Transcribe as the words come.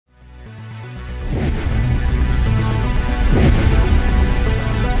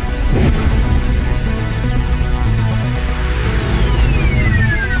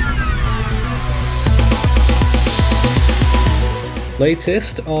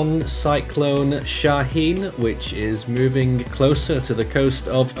Latest on Cyclone Shaheen, which is moving closer to the coast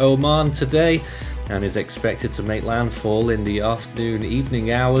of Oman today and is expected to make landfall in the afternoon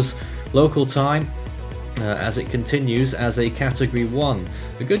evening hours local time as it continues as a Category 1.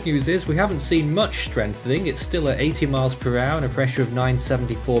 The good news is we haven't seen much strengthening. It's still at 80 miles per hour and a pressure of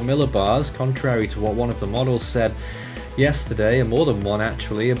 974 millibars, contrary to what one of the models said yesterday, and more than one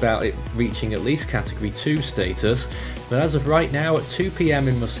actually, about it reaching at least Category 2 status. But as of right now at 2 PM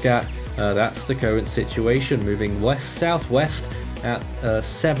in Muscat, that's the current situation, moving west-southwest at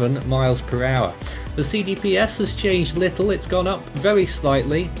 7 miles per hour. The CDPS has changed little. It's gone up very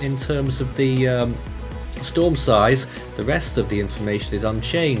slightly in terms of the storm size. The rest of the information is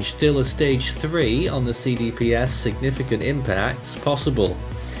unchanged. Still a stage 3 on the CDPS, significant impacts possible.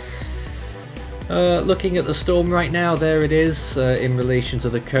 Looking at the storm right now, there it is in relation to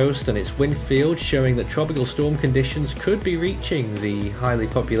the coast and its wind field, showing that tropical storm conditions could be reaching the highly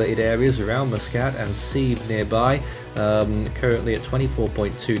populated areas around Muscat and Saham nearby. Currently at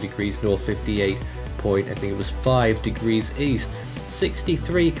 24.2 degrees north, 58.5 degrees east.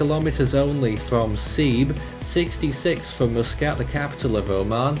 63 kilometers only from Saham, 66 from Muscat, the capital of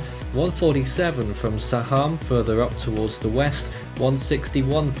Oman, 147 from Saham further up towards the west,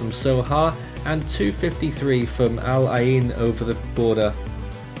 161 from Sohar, and 253 from Al Ain over the border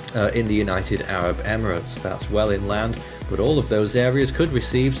in the United Arab Emirates. That's well inland, but all of those areas could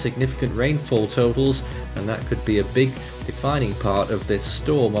receive significant rainfall totals, and that could be a big defining part of this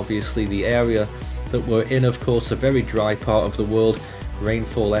storm. Obviously the area that we're in, of course, a very dry part of the world.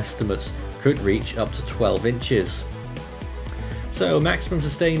 Rainfall estimates could reach up to 12 inches. So maximum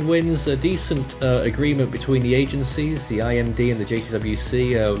sustained winds, a decent agreement between the agencies, the IMD and the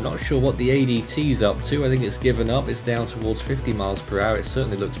JTWC. Not sure what the ADT's up to. I think it's given up. It's down towards 50 miles per hour. It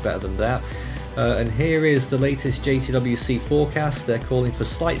certainly looks better than that. And here is the latest JTWC forecast. They're calling for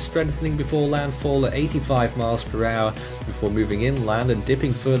slight strengthening before landfall at 85 miles per hour before moving inland and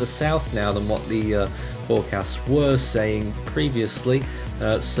dipping further south now than what the forecasts were saying previously.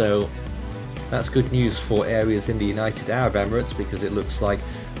 So that's good news for areas in the United Arab Emirates, because it looks like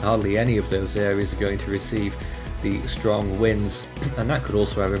hardly any of those areas are going to receive the strong winds, and that could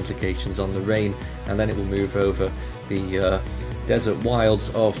also have implications on the rain, and then it will move over the desert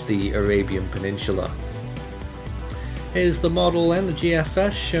wilds of the Arabian Peninsula. Here's the model and the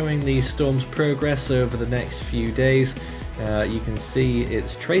GFS showing the storm's progress over the next few days. You can see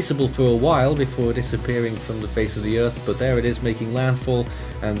it's traceable for a while before disappearing from the face of the earth, but there it is making landfall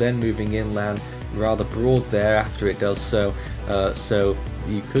and then moving inland rather broad there after it does so. So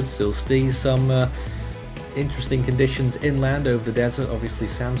you could still see some interesting conditions inland over the desert, obviously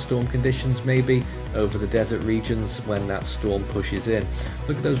sandstorm conditions maybe over the desert regions when that storm pushes in.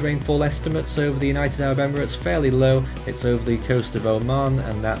 Look at those rainfall estimates over the United Arab Emirates, fairly low. It's over the coast of Oman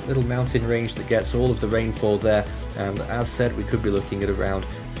and that little mountain range that gets all of the rainfall there, and as said, we could be looking at around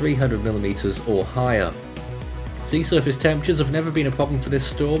 300 millimeters or higher. Sea surface temperatures have never been a problem for this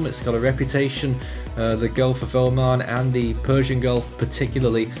storm. It's got a reputation, the Gulf of Oman and the Persian Gulf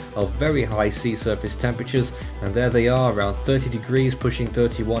particularly, of very high sea surface temperatures, and there they are, around 30 degrees, pushing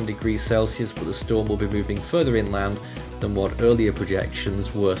 31 degrees Celsius, but the storm will be moving further inland than what earlier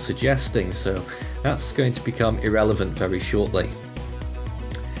projections were suggesting, so that's going to become irrelevant very shortly.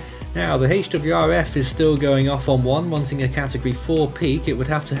 Now, the HWRF is still going off on one, wanting a Category 4 peak. It would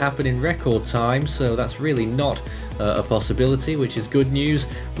have to happen in record time, so that's really not a possibility, which is good news.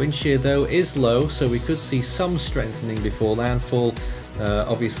 Wind shear, though, is low, so we could see some strengthening before landfall.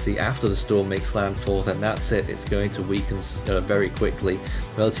 Obviously, after the storm makes landfall, then that's it. It's going to weaken very quickly.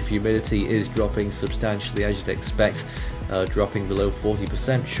 Relative humidity is dropping substantially, as you'd expect, dropping below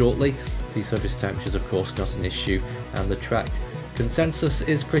 40% shortly. Sea surface temperatures, of course, not an issue, and the track consensus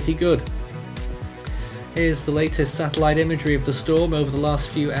is pretty good. Here's the latest satellite imagery of the storm over the last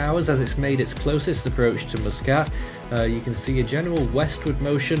few hours as it's made its closest approach to Muscat. You can see a general westward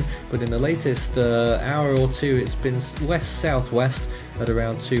motion, but in the latest hour or two it's been west-southwest at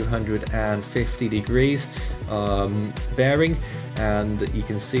around 250 degrees bearing, and you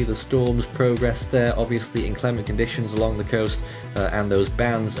can see the storm's progress there. Obviously inclement conditions along the coast, and those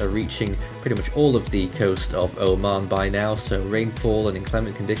bands are reaching pretty much all of the coast of Oman by now, so rainfall and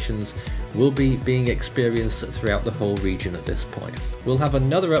inclement conditions will be being experienced throughout the whole region at this point. We'll have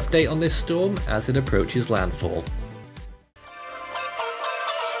another update on this storm as it approaches landfall.